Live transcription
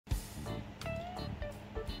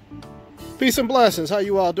Peace and blessings. How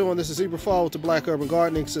you all doing? This is Zebra Fall with the Black Urban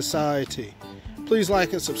Gardening Society. Please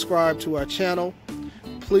like and subscribe to our channel.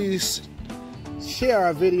 Please share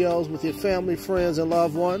our videos with your family, friends, and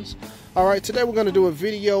loved ones. All right, today we're going to do a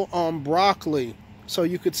video on broccoli, so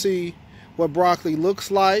you could see what broccoli looks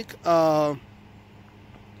like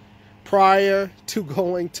prior to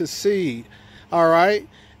going to seed. All right,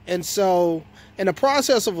 and so in the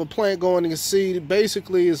process of a plant going to seed,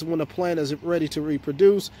 basically is when a plant is ready to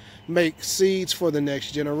reproduce, make seeds for the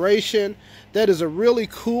next generation. That is a really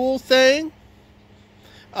cool thing,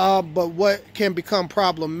 but what can become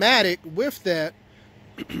problematic with that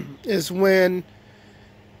is when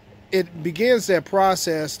it begins that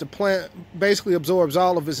process, the plant basically absorbs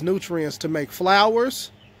all of its nutrients to make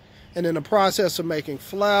flowers. And in the process of making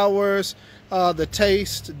flowers, the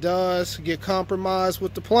taste does get compromised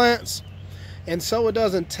with the plants. And so it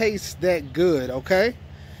doesn't taste that good, okay?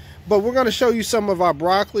 But we're going to show you some of our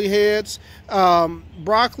broccoli heads.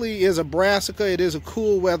 Broccoli is a brassica. It is a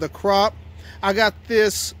cool weather crop. I got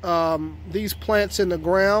these plants in the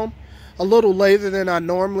ground a little later than I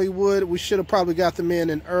normally would. We should have probably got them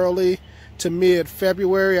in early to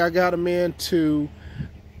mid-February. I got them in to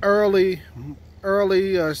early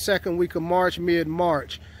second week of March,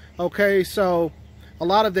 mid-March. Okay, so a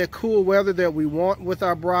lot of that cool weather that we want with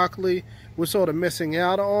our broccoli, we're sort of missing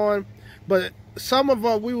out on. But some of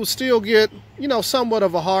them we will still get, you know, somewhat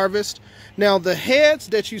of a harvest. Now the heads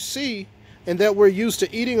that you see and that we're used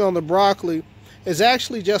to eating on the broccoli is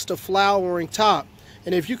actually just a flowering top.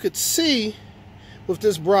 And if you could see with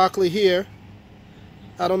this broccoli here,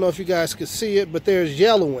 I don't know if you guys could see it, but there's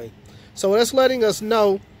yellowing. So that's letting us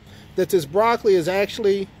know that this broccoli is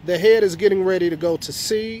actually, the head is getting ready to go to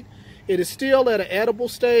seed. It is still at an edible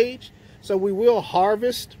stage, so we will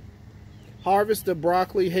harvest the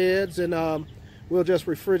broccoli heads, and we'll just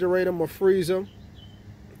refrigerate them or freeze them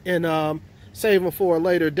and save them for a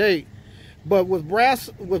later date. But with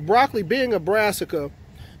broccoli being a brassica,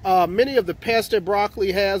 many of the pests that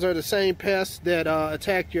broccoli has are the same pests that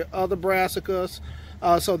attack your other brassicas.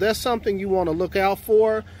 So that's something you want to look out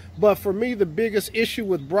for. But for me, the biggest issue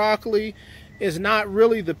with broccoli is not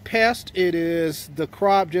really the pest. It is the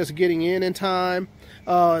crop just getting in time.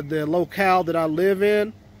 The locale that I live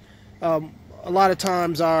in, a lot of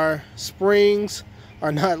times our springs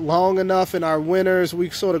are not long enough, and our winters, we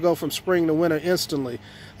sort of go from spring to winter instantly.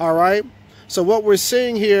 All right. So what we're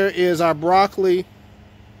seeing here is our broccoli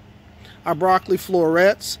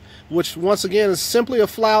florets, which once again is simply a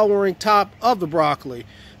flowering top of the broccoli.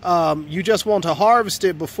 You just want to harvest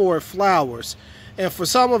it before it flowers. And for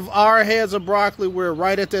some of our heads of broccoli, we're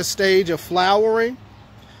right at that stage of flowering.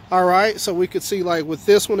 All right, so we could see, like with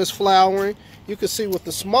this one is flowering. You can see with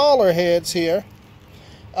the smaller heads here,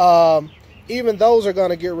 even those are going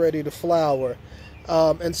to get ready to flower.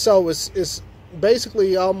 And so it's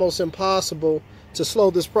basically almost impossible to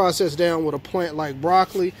slow this process down with a plant like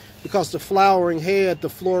broccoli, because the flowering head, the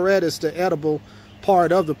floret, is the edible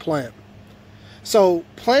part of the plant. So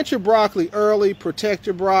plant your broccoli early, protect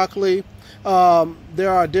your broccoli. There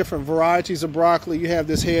are different varieties of broccoli. You have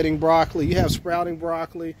this heading broccoli, you have sprouting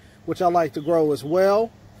broccoli, which I like to grow as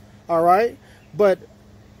well. All right, but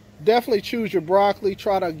definitely choose your broccoli.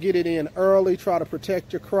 Try to get it in early, try to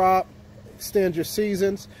protect your crop, extend your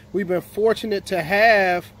seasons. We've been fortunate to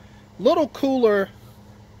have a little cooler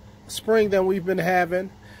spring than we've been having.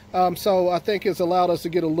 So I think it's allowed us to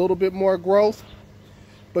get a little bit more growth.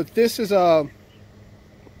 But this is a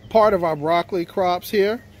part of our broccoli crops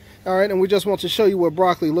here. All right, and we just want to show you what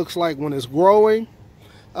broccoli looks like when it's growing.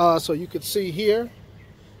 So you can see here,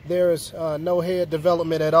 there is no head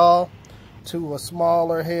development at all to a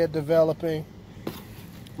smaller head developing.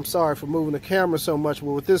 I'm sorry for moving the camera so much,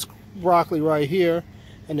 but with this broccoli right here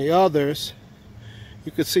and the others,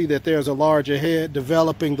 you can see that there's a larger head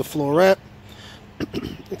developing the floret.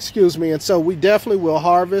 Excuse me. And so we definitely will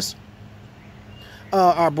harvest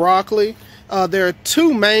our broccoli. There are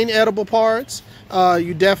two main edible parts.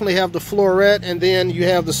 You definitely have the floret, and then you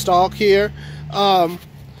have the stalk here.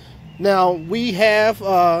 Now we have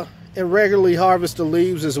and regularly harvest the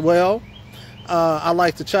leaves as well. I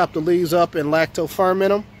like to chop the leaves up and lacto-ferment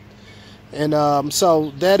them, and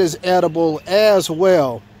so that is edible as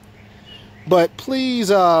well. But please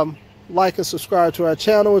like and subscribe to our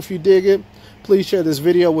channel if you dig it. Please share this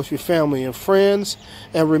video with your family and friends.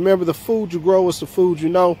 And remember, the food you grow is the food you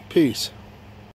know. Peace.